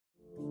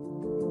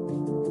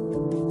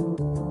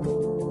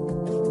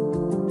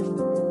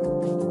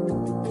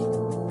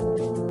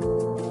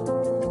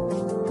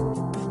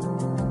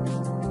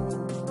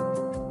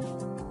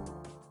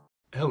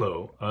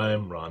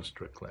Ron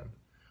Strickland.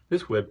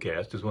 This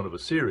webcast is one of a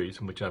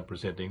series in which I'm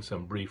presenting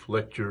some brief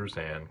lectures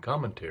and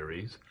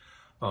commentaries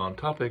on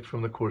topics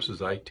from the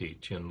courses I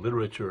teach in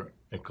literature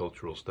and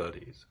cultural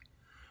studies.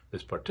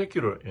 This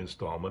particular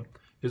installment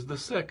is the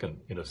second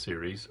in a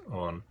series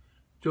on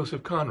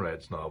Joseph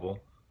Conrad's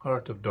novel,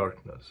 Heart of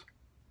Darkness.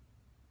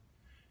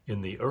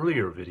 In the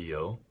earlier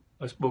video,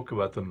 I spoke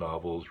about the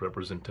novel's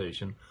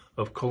representation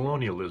of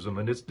colonialism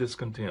and its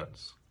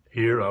discontents.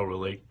 Here I'll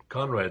relate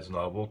Conrad's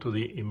novel to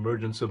the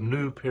emergence of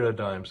new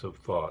paradigms of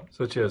thought,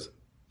 such as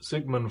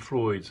Sigmund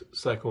Freud's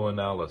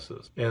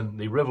psychoanalysis and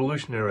the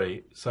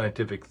revolutionary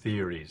scientific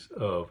theories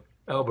of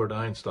Albert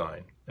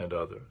Einstein and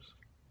others.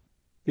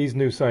 These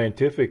new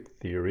scientific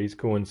theories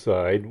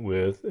coincide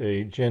with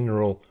a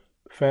general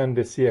fin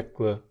de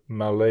siècle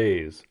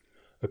malaise,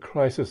 a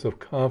crisis of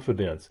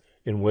confidence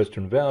in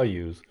Western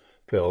values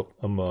felt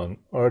among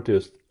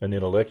artists and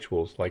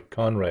intellectuals like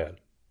Conrad.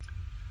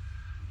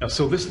 Now,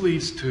 so this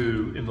leads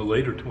to, in the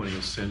later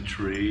 20th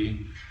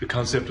century, the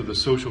concept of the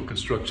social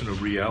construction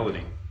of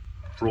reality.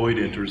 Freud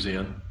enters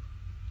in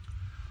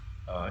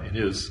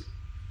his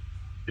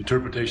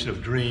interpretation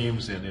of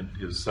dreams and in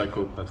his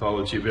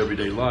psychopathology of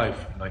everyday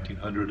life,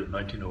 1900 and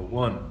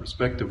 1901,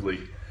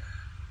 respectively.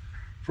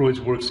 Freud's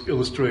works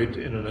illustrate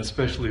in an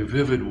especially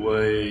vivid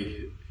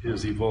way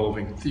his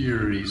evolving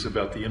theories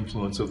about the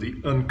influence of the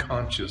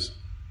unconscious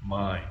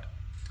mind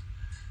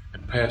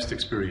and past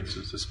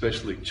experiences,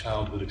 especially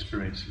childhood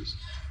experiences,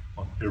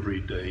 on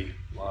everyday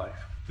life.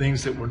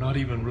 Things that we're not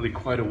even really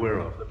quite aware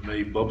of, that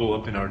may bubble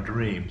up in our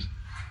dreams,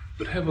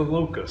 but have a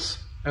locus,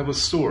 have a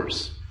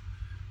source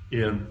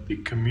in the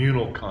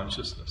communal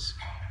consciousness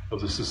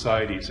of the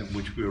societies in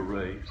which we were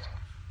raised,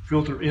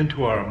 filter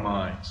into our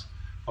minds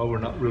while we're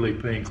not really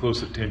paying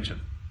close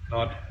attention,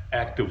 not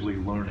actively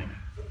learning,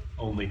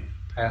 only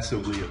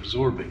passively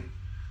absorbing.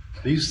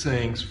 These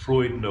things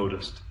Freud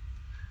noticed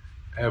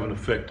have an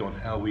effect on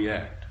how we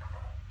act.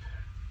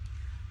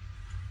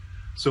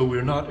 So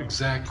we're not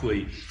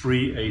exactly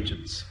free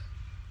agents.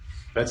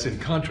 That's in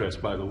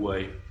contrast, by the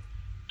way,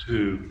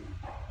 to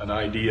an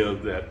idea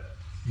that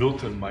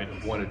Milton might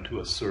have wanted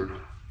to assert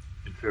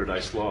in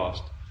Paradise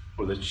Lost,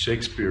 or that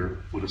Shakespeare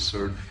would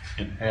assert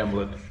in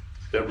Hamlet,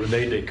 that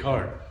René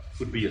Descartes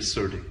would be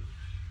asserting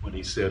when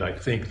he said, "I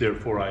think,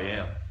 therefore I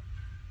am."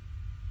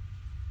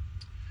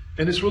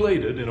 And it's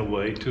related, in a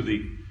way, to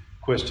the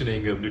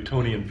questioning of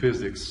Newtonian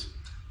physics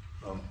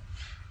from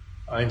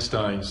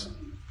Einstein's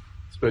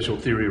special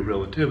theory of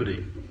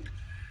relativity.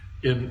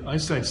 In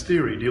Einstein's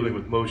theory dealing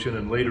with motion,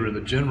 and later in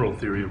the general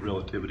theory of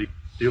relativity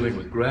dealing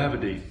with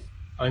gravity,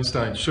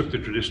 Einstein shook the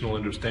traditional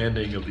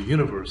understanding of the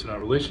universe and our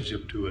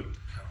relationship to it.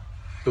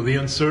 So the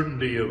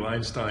uncertainty of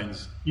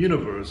Einstein's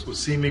universe was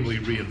seemingly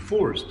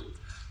reinforced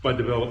by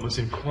developments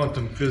in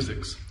quantum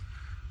physics,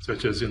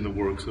 such as in the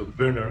works of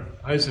Werner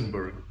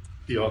Heisenberg,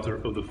 the author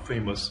of the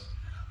famous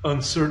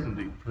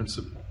uncertainty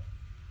principle,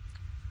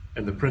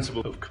 and the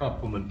principle of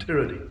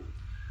complementarity,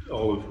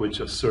 all of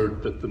which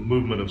assert that the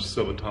movement of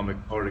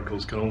subatomic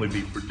particles can only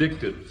be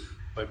predicted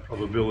by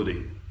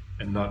probability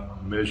and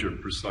not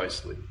measured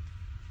precisely.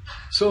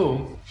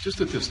 So, just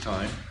at this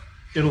time,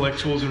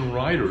 intellectuals and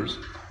writers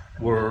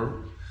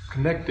were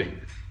connecting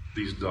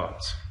these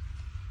dots.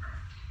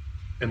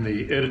 And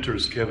the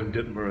editors, Kevin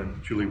Dittmer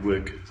and Julie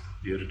Wick,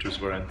 the editors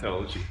of our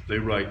anthology, they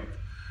write,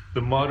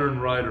 "The modern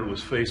writer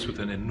was faced with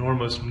an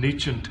enormous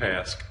Nietzschean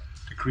task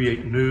to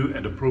create new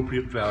and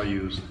appropriate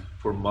values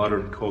for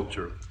modern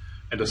culture,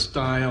 and a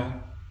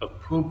style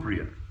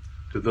appropriate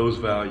to those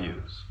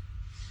values.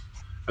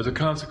 As a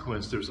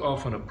consequence, there's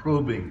often a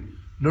probing,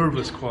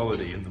 nervous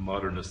quality in the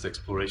modernist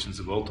explorations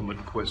of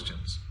ultimate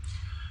questions.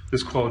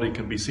 This quality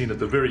can be seen at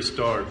the very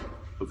start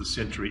of the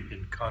century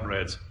in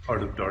Conrad's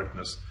Heart of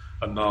Darkness,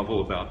 a novel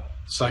about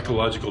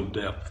psychological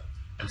depth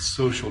and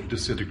social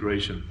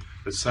disintegration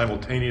that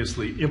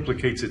simultaneously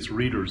implicates its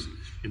readers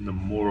in the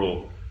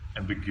moral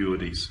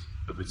ambiguities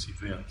of its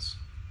events.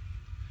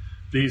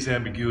 These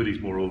ambiguities,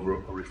 moreover,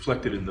 are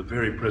reflected in the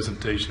very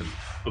presentation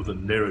of the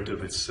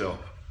narrative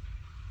itself.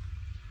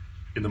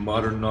 In the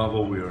modern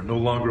novel, we are no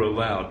longer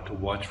allowed to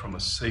watch from a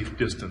safe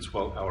distance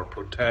while our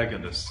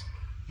protagonists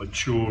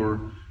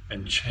mature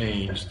and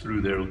change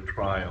through their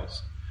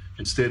trials.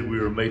 Instead, we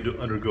are made to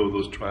undergo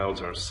those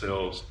trials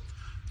ourselves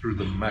through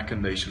the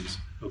machinations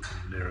of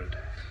the narrative."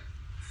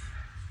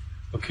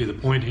 Okay, the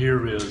point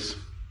here is,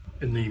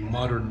 in the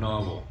modern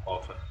novel,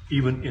 often,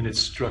 even in its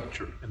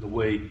structure and the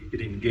way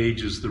it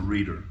engages the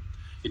reader,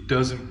 it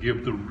doesn't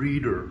give the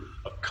reader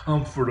a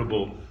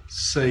comfortable,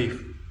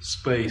 safe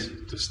space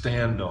to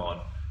stand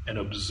on and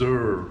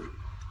observe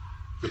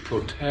the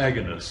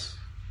protagonists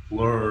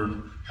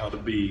learn how to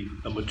be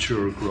a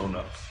mature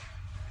grown-up.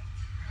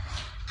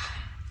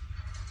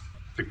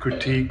 The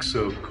critiques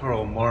of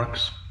Karl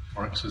Marx,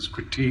 Marx's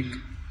critique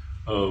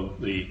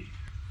of the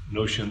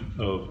notion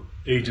of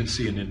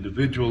agency and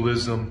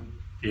individualism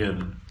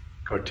in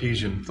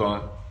Cartesian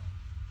thought,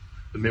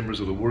 the members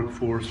of the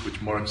workforce,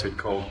 which Marx had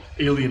called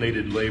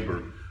alienated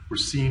labor, were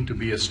seen to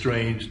be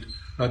estranged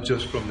not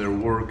just from their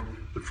work,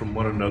 but from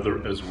one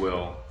another as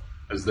well,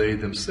 as they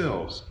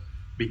themselves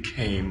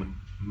became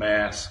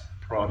mass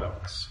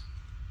products.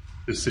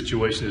 This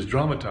situation is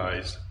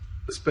dramatized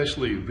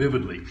especially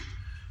vividly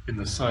in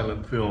the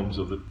silent films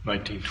of the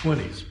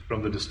 1920s,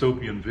 from the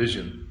dystopian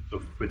vision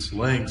of Fritz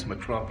Lang's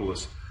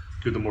Metropolis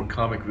to the more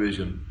comic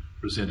vision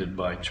presented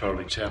by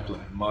Charlie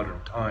Chaplin in modern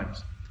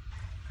times.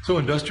 So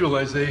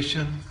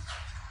industrialization,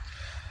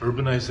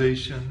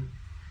 urbanization,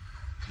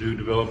 new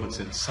developments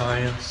in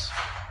science,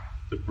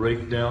 the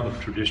breakdown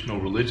of traditional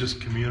religious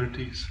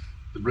communities,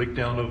 the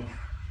breakdown of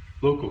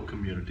local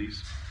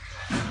communities.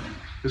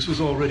 This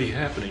was already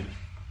happening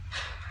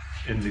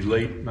in the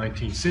late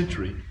 19th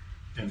century,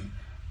 and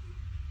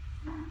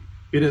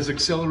it has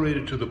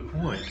accelerated to the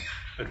point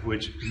at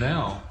which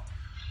now,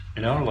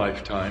 in our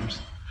lifetimes,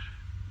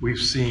 we've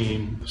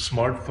seen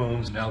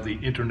smartphones, now the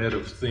Internet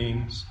of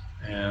Things,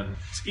 and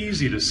it's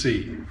easy to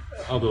see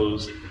how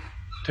those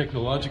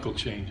technological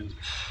changes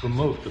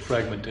promote the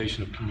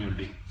fragmentation of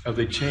community, how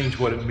they change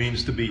what it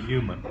means to be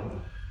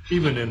human.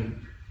 Even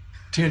in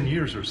 10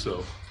 years or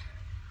so,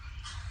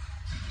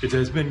 it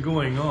has been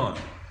going on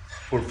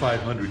for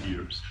 500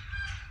 years.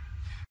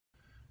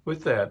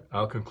 With that,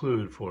 I'll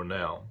conclude for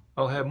now.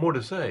 I'll have more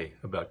to say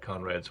about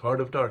Conrad's Heart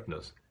of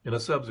Darkness in a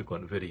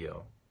subsequent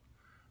video.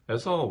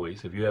 As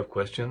always, if you have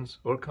questions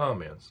or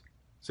comments,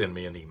 send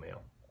me an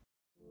email.